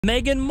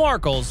Meghan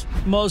Markle's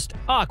most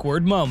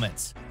awkward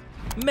moments.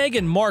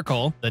 Meghan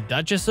Markle, the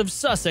Duchess of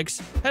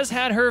Sussex, has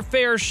had her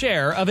fair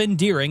share of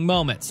endearing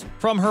moments,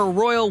 from her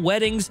royal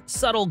wedding's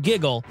subtle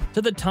giggle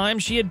to the time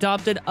she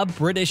adopted a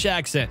British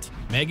accent.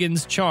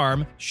 Meghan's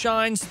charm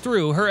shines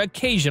through her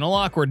occasional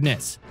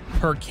awkwardness.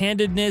 Her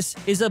candidness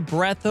is a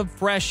breath of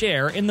fresh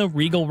air in the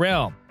regal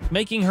realm,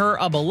 making her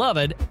a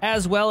beloved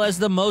as well as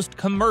the most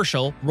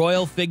commercial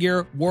royal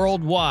figure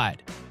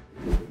worldwide.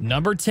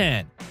 Number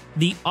 10.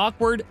 The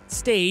awkward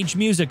stage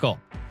musical.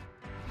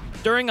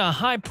 During a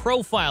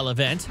high-profile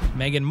event,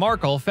 Meghan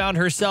Markle found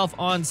herself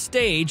on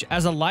stage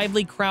as a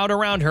lively crowd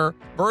around her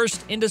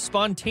burst into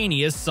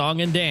spontaneous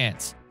song and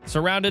dance.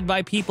 Surrounded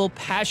by people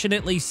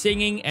passionately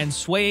singing and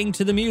swaying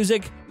to the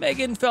music,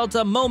 Meghan felt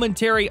a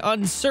momentary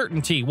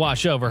uncertainty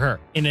wash over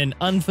her. In an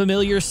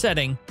unfamiliar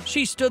setting,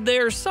 she stood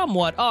there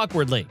somewhat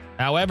awkwardly.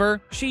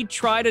 However, she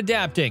tried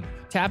adapting,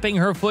 tapping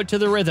her foot to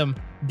the rhythm,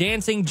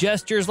 dancing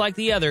gestures like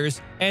the others,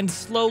 and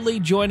slowly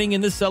joining in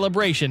the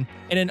celebration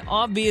in an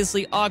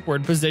obviously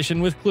awkward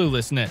position with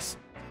cluelessness.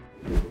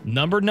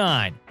 Number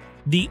 9.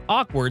 The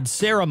awkward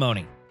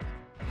ceremony.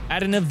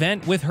 At an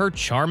event with her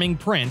charming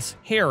prince,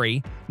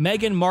 Harry,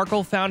 Meghan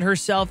Markle found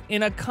herself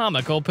in a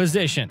comical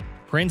position.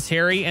 Prince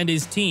Harry and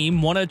his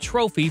team won a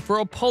trophy for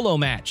a polo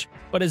match,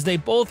 but as they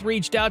both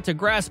reached out to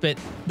grasp it,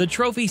 the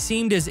trophy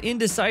seemed as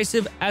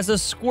indecisive as a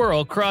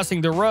squirrel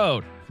crossing the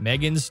road.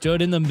 Meghan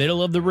stood in the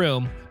middle of the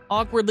room,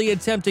 awkwardly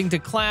attempting to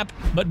clap,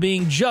 but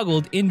being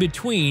juggled in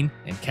between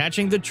and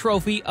catching the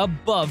trophy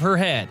above her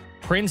head.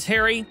 Prince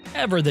Harry,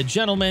 ever the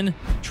gentleman,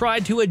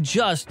 tried to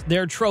adjust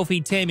their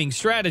trophy-taming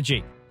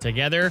strategy.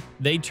 Together,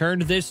 they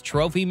turned this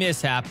trophy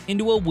mishap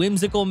into a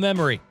whimsical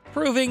memory,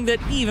 proving that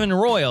even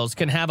royals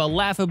can have a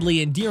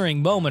laughably endearing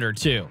moment or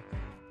two.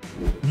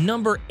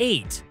 Number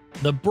 8.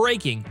 The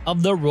breaking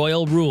of the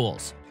royal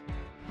rules.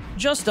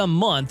 Just a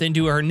month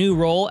into her new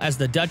role as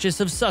the Duchess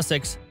of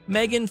Sussex,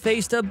 Meghan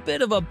faced a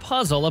bit of a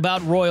puzzle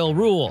about royal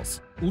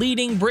rules.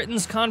 Leading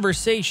Britain's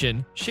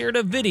Conversation shared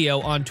a video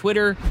on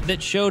Twitter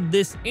that showed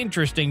this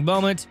interesting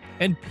moment,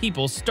 and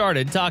people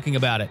started talking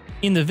about it.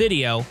 In the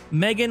video,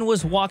 Meghan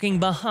was walking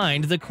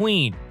behind the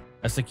Queen.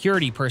 A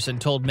security person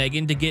told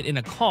Meghan to get in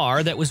a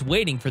car that was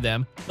waiting for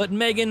them, but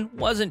Meghan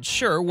wasn't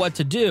sure what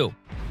to do.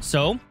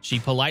 So, she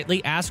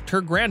politely asked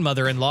her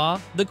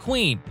grandmother-in-law, the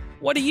Queen,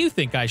 "What do you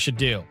think I should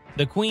do?"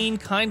 The Queen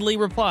kindly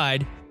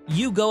replied,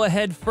 "You go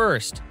ahead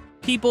first."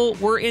 People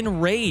were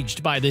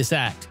enraged by this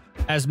act,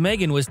 as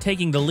Meghan was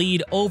taking the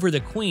lead over the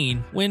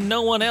Queen when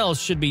no one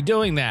else should be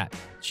doing that.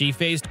 She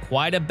faced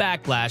quite a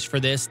backlash for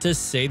this, to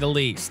say the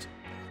least.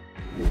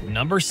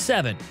 Number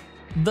 7.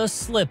 The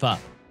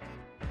slip-up.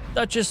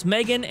 Duchess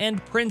Meghan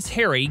and Prince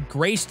Harry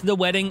graced the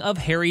wedding of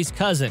Harry's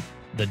cousin.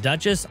 The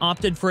Duchess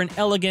opted for an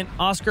elegant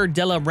Oscar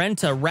de la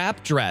Renta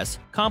wrap dress,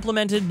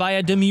 complemented by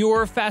a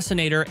demure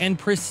fascinator and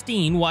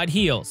pristine white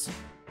heels.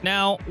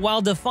 Now,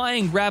 while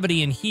defying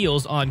gravity in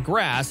heels on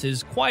grass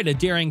is quite a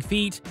daring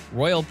feat,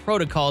 royal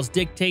protocols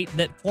dictate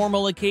that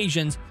formal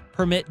occasions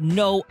permit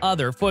no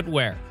other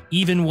footwear.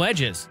 Even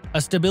wedges,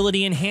 a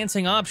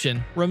stability-enhancing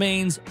option,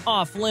 remains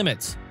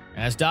off-limits.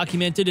 As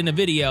documented in a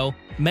video,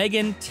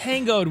 Meghan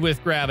tangoed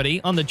with gravity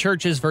on the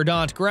church's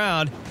verdant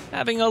ground,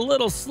 having a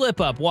little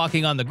slip-up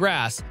walking on the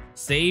grass,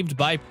 saved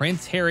by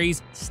Prince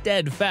Harry's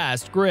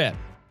steadfast grip.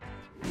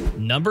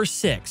 Number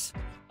 6.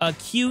 A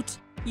cute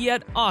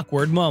yet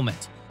awkward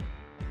moment.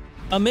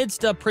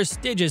 Amidst a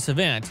prestigious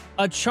event,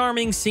 a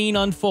charming scene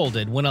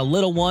unfolded when a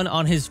little one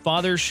on his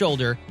father's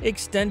shoulder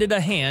extended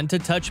a hand to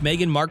touch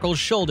Meghan Markle's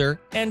shoulder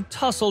and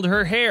tousled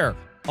her hair,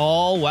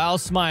 all while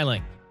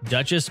smiling.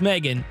 Duchess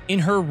Meghan, in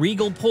her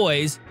regal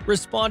poise,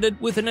 responded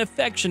with an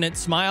affectionate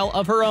smile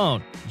of her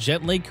own,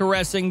 gently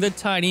caressing the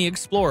tiny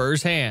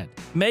explorer's hand.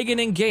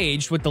 Meghan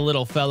engaged with the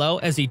little fellow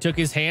as he took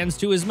his hands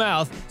to his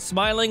mouth,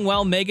 smiling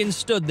while Meghan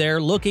stood there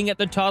looking at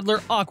the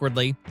toddler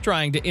awkwardly,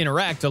 trying to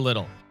interact a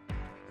little.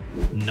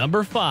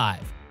 Number 5.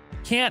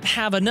 Can't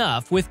have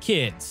enough with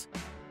kids.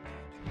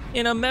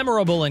 In a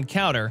memorable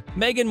encounter,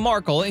 Meghan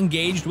Markle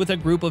engaged with a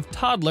group of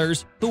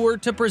toddlers who were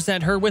to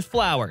present her with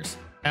flowers.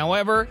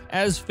 However,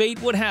 as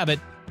fate would have it,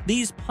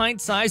 these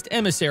pint-sized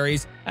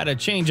emissaries had a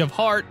change of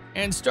heart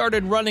and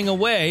started running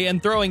away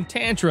and throwing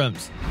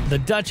tantrums. The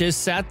Duchess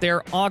sat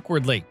there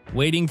awkwardly,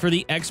 waiting for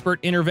the expert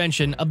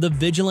intervention of the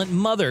vigilant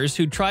mothers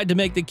who tried to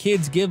make the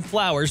kids give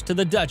flowers to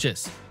the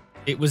Duchess.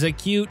 It was a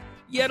cute,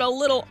 yet a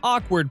little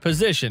awkward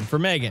position for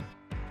Meghan.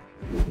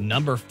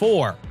 Number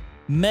 4.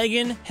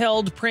 Meghan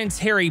held Prince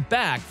Harry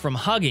back from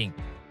hugging.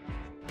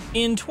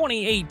 In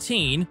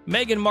 2018,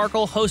 Meghan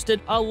Markle hosted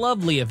a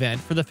lovely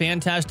event for the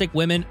fantastic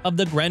women of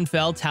the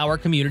Grenfell Tower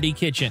Community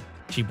Kitchen.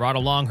 She brought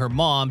along her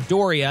mom,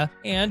 Doria,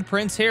 and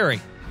Prince Harry.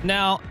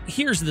 Now,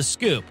 here's the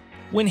scoop.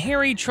 When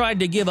Harry tried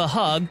to give a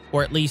hug,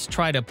 or at least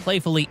try to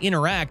playfully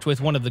interact with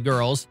one of the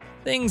girls,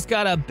 things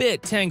got a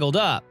bit tangled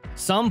up.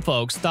 Some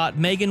folks thought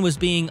Meghan was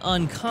being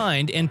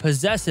unkind and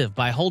possessive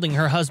by holding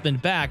her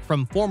husband back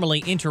from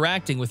formally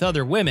interacting with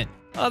other women.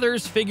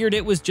 Others figured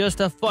it was just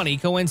a funny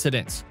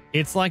coincidence.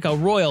 It's like a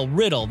royal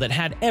riddle that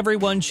had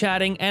everyone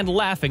chatting and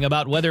laughing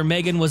about whether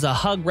Meghan was a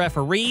hug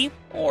referee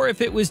or if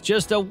it was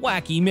just a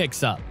wacky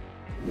mix-up.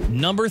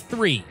 Number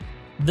 3.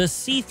 The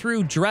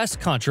see-through dress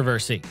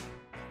controversy.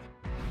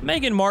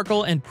 Meghan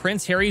Markle and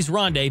Prince Harry's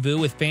rendezvous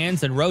with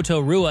fans in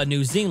Rotorua,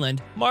 New Zealand,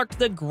 marked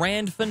the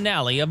grand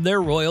finale of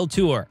their royal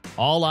tour.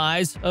 All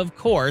eyes, of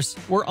course,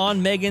 were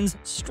on Meghan's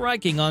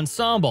striking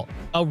ensemble,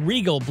 a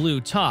regal blue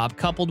top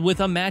coupled with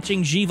a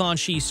matching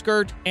Givenchy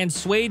skirt and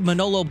suede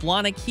Manolo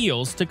Blahnik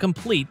heels to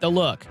complete the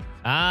look.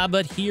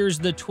 But here's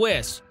the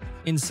twist.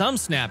 In some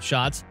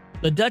snapshots,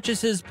 the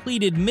Duchess's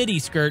pleated midi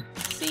skirt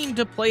seemed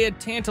to play a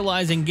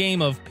tantalizing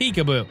game of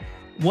peekaboo.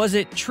 Was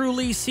it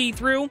truly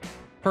see-through?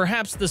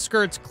 Perhaps the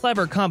skirt's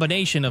clever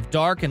combination of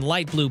dark and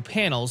light blue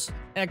panels,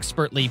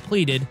 expertly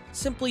pleated,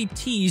 simply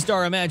teased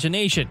our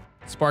imagination,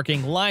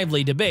 sparking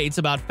lively debates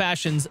about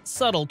fashion's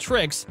subtle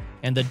tricks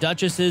and the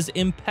Duchess's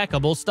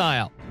impeccable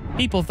style.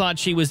 People thought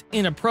she was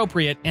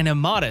inappropriate and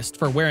immodest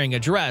for wearing a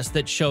dress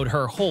that showed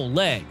her whole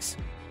legs.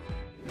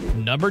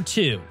 Number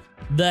 2.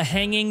 The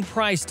hanging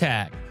price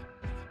tag.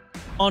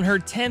 On her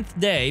 10th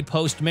day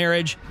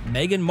post-marriage,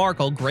 Meghan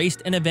Markle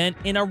graced an event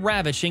in a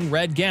ravishing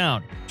red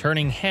gown,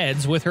 turning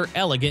heads with her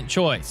elegant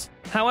choice.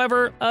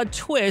 However, a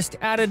twist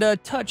added a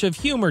touch of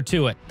humor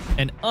to it.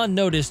 An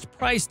unnoticed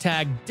price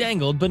tag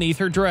dangled beneath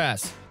her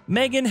dress.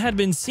 Meghan had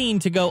been seen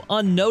to go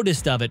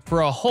unnoticed of it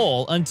for a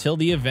whole until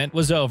the event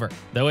was over,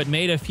 though it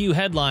made a few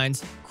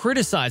headlines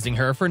criticizing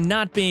her for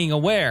not being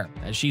aware,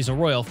 as she's a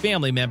royal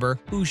family member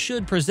who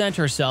should present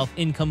herself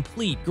in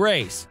complete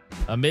grace.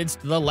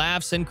 Amidst the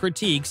laughs and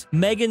critiques,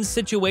 Meghan's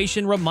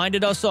situation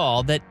reminded us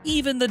all that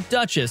even the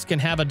Duchess can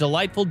have a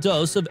delightful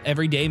dose of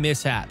everyday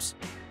mishaps.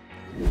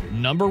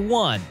 Number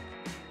 1.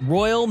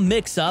 Royal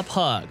Mix-Up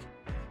Hug.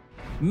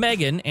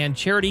 Meghan and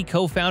charity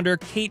co-founder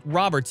Kate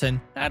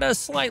Robertson had a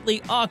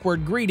slightly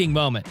awkward greeting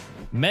moment.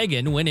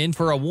 Meghan went in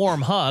for a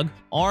warm hug,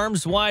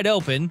 arms wide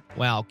open,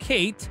 while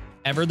Kate,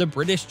 ever the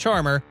British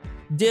charmer,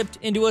 dipped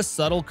into a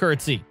subtle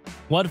curtsy.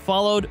 What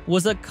followed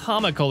was a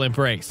comical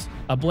embrace,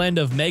 a blend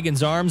of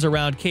Meghan's arms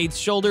around Kate's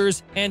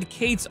shoulders and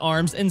Kate's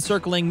arms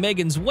encircling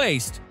Meghan's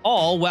waist,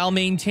 all while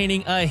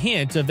maintaining a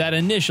hint of that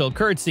initial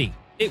curtsy.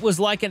 It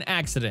was like an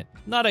accident,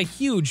 not a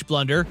huge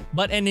blunder,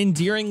 but an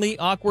endearingly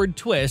awkward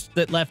twist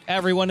that left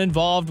everyone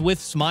involved with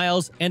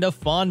smiles and a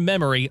fond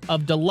memory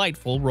of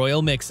delightful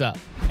royal mix-up.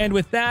 And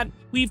with that,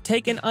 we've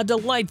taken a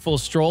delightful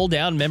stroll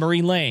down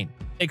memory lane,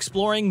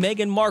 exploring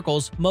Meghan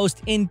Markle's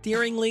most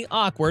endearingly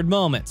awkward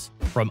moments.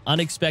 From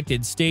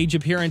unexpected stage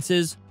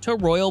appearances to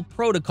royal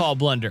protocol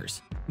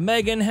blunders,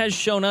 Meghan has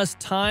shown us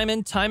time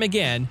and time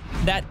again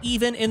that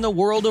even in the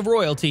world of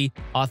royalty,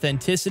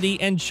 authenticity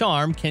and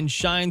charm can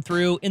shine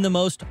through in the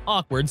most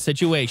awkward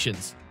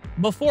situations.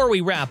 Before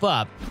we wrap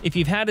up, if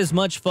you've had as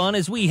much fun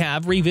as we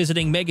have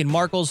revisiting Meghan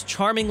Markle's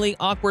charmingly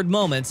awkward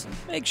moments,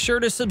 make sure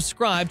to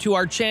subscribe to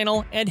our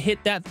channel and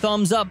hit that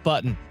thumbs up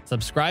button.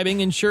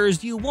 Subscribing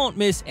ensures you won't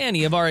miss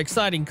any of our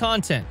exciting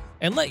content.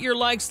 And let your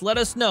likes let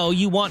us know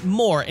you want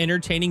more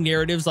entertaining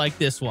narratives like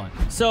this one.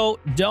 So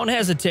don't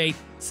hesitate,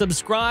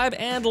 subscribe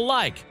and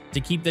like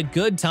to keep the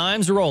good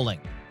times rolling.